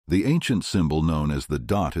The ancient symbol known as the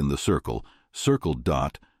dot in the circle, circle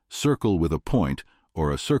dot, circle with a point,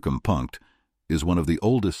 or a circumpunct, is one of the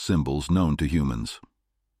oldest symbols known to humans.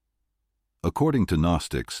 According to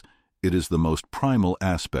Gnostics, it is the most primal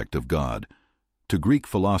aspect of God. To Greek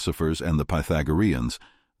philosophers and the Pythagoreans,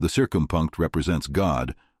 the circumpunct represents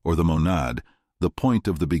God, or the monad, the point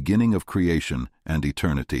of the beginning of creation and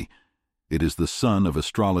eternity. It is the sun of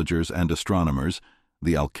astrologers and astronomers,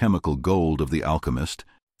 the alchemical gold of the alchemist,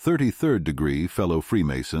 33rd degree fellow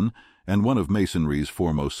Freemason, and one of Masonry's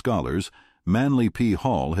foremost scholars. Manly P.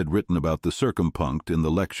 Hall had written about the circumpunct in the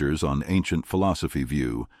Lectures on Ancient Philosophy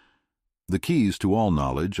View. The keys to all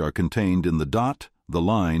knowledge are contained in the dot, the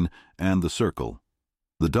line, and the circle.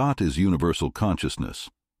 The dot is universal consciousness,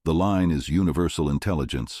 the line is universal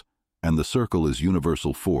intelligence, and the circle is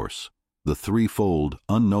universal force, the threefold,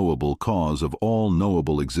 unknowable cause of all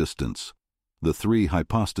knowable existence, the three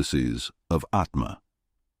hypostases of Atma.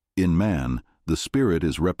 In man, the spirit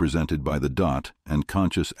is represented by the dot and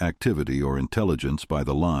conscious activity or intelligence by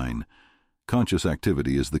the line. Conscious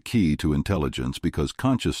activity is the key to intelligence because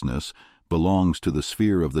consciousness belongs to the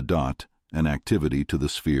sphere of the dot and activity to the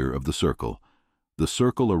sphere of the circle. The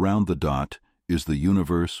circle around the dot is the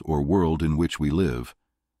universe or world in which we live,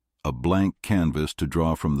 a blank canvas to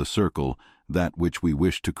draw from the circle that which we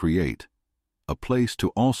wish to create, a place to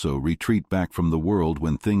also retreat back from the world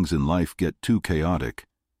when things in life get too chaotic,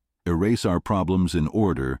 erase our problems in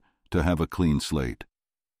order to have a clean slate.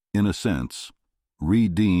 In a sense,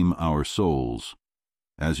 redeem our souls.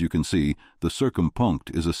 As you can see, the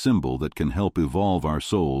circumpunct is a symbol that can help evolve our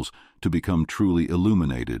souls to become truly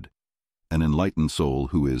illuminated, an enlightened soul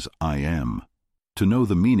who is I am. To know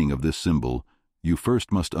the meaning of this symbol, you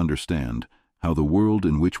first must understand how the world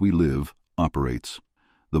in which we live operates.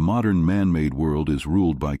 The modern man-made world is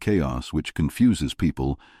ruled by chaos, which confuses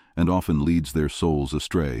people and often leads their souls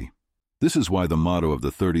astray. This is why the motto of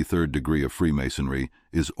the 33rd degree of Freemasonry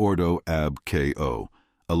is Ordo ab Chaos,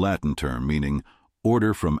 a Latin term meaning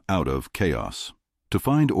order from out of chaos. To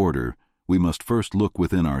find order, we must first look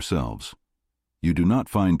within ourselves. You do not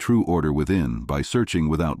find true order within by searching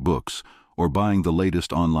without books or buying the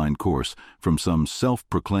latest online course from some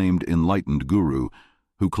self-proclaimed enlightened guru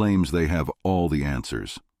who claims they have all the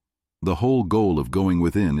answers. The whole goal of going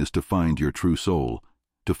within is to find your true soul,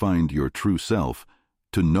 to find your true self,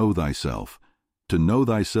 to know thyself. To know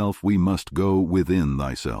thyself, we must go within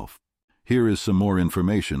thyself. Here is some more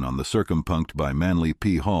information on the circumpunct by Manly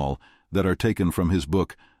P. Hall that are taken from his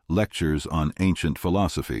book, Lectures on Ancient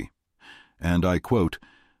Philosophy. And I quote,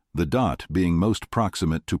 "The dot, being most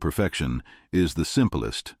proximate to perfection, is the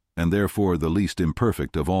simplest, and therefore the least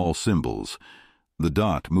imperfect of all symbols. The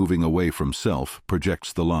dot, moving away from self,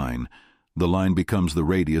 projects the line. The line becomes the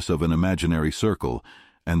radius of an imaginary circle,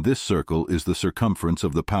 and this circle is the circumference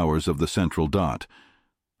of the powers of the central dot.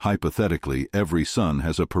 Hypothetically, every sun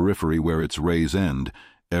has a periphery where its rays end,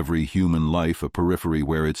 every human life a periphery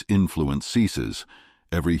where its influence ceases,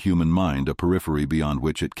 every human mind a periphery beyond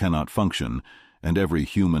which it cannot function, and every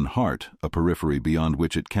human heart a periphery beyond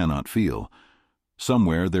which it cannot feel.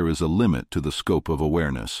 Somewhere there is a limit to the scope of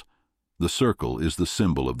awareness. The circle is the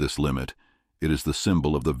symbol of this limit. It is the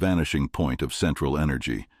symbol of the vanishing point of central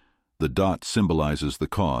energy. The dot symbolizes the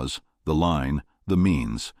cause, the line, the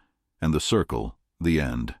means, and the circle, the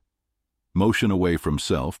end. Motion away from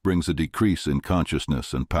self brings a decrease in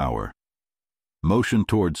consciousness and power. Motion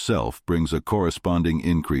towards self brings a corresponding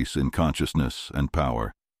increase in consciousness and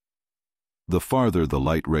power. The farther the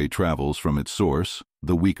light ray travels from its source,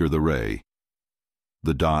 the weaker the ray.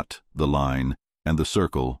 The dot, the line, and the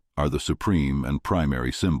circle are the supreme and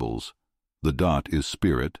primary symbols. The dot is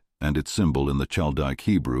spirit, and its symbol in the Chaldaic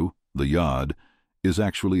Hebrew, the yod, is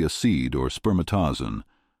actually a seed or spermatozoon,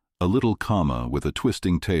 a little comma with a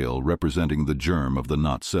twisting tail representing the germ of the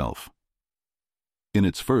not-self. In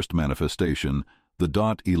its first manifestation, the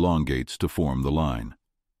dot elongates to form the line.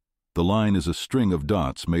 The line is a string of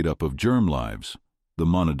dots made up of germ lives, the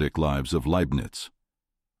monadic lives of Leibniz.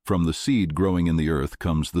 From the seed growing in the earth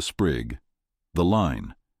comes the sprig, the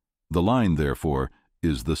line. The line, therefore,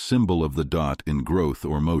 is the symbol of the dot in growth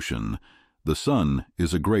or motion. The sun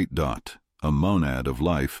is a great dot, a monad of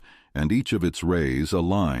life, and each of its rays a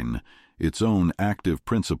line, its own active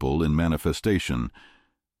principle in manifestation.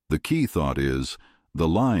 The key thought is, the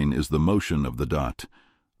line is the motion of the dot.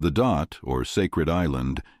 The dot, or sacred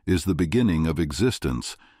island, is the beginning of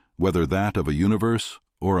existence, whether that of a universe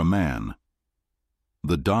or a man.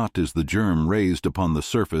 The dot is the germ raised upon the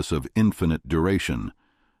surface of infinite duration.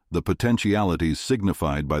 The potentialities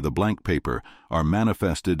signified by the blank paper are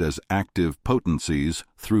manifested as active potencies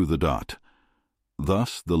through the dot.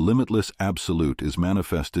 Thus, the limitless absolute is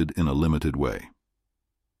manifested in a limited way.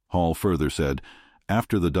 Hall further said,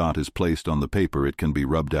 after the dot is placed on the paper, it can be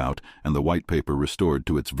rubbed out and the white paper restored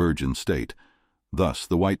to its virgin state. Thus,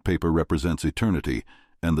 the white paper represents eternity,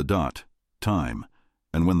 and the dot, time.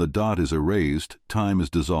 And when the dot is erased, time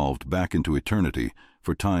is dissolved back into eternity,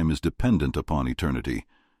 for time is dependent upon eternity.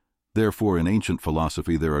 Therefore, in ancient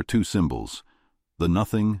philosophy there are two symbols, the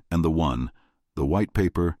nothing and the one, the white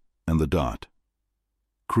paper and the dot.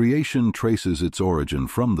 Creation traces its origin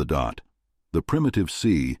from the dot, the primitive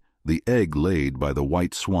sea, the egg laid by the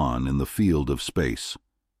white swan in the field of space.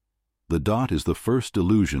 The dot is the first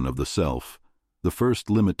illusion of the self, the first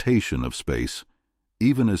limitation of space,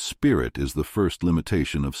 even as spirit is the first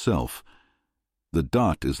limitation of self. The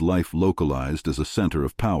dot is life localized as a center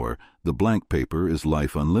of power, the blank paper is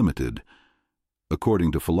life unlimited.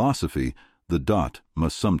 According to philosophy, the dot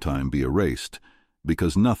must sometime be erased,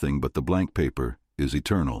 because nothing but the blank paper is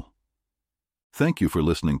eternal. Thank you for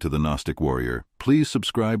listening to The Gnostic Warrior. Please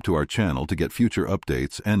subscribe to our channel to get future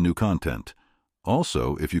updates and new content.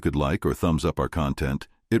 Also, if you could like or thumbs up our content,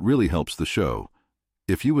 it really helps the show.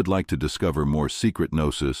 If you would like to discover more secret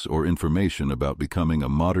gnosis or information about becoming a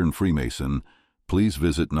modern Freemason, please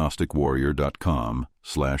visit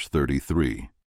GnosticWarrior.com/33.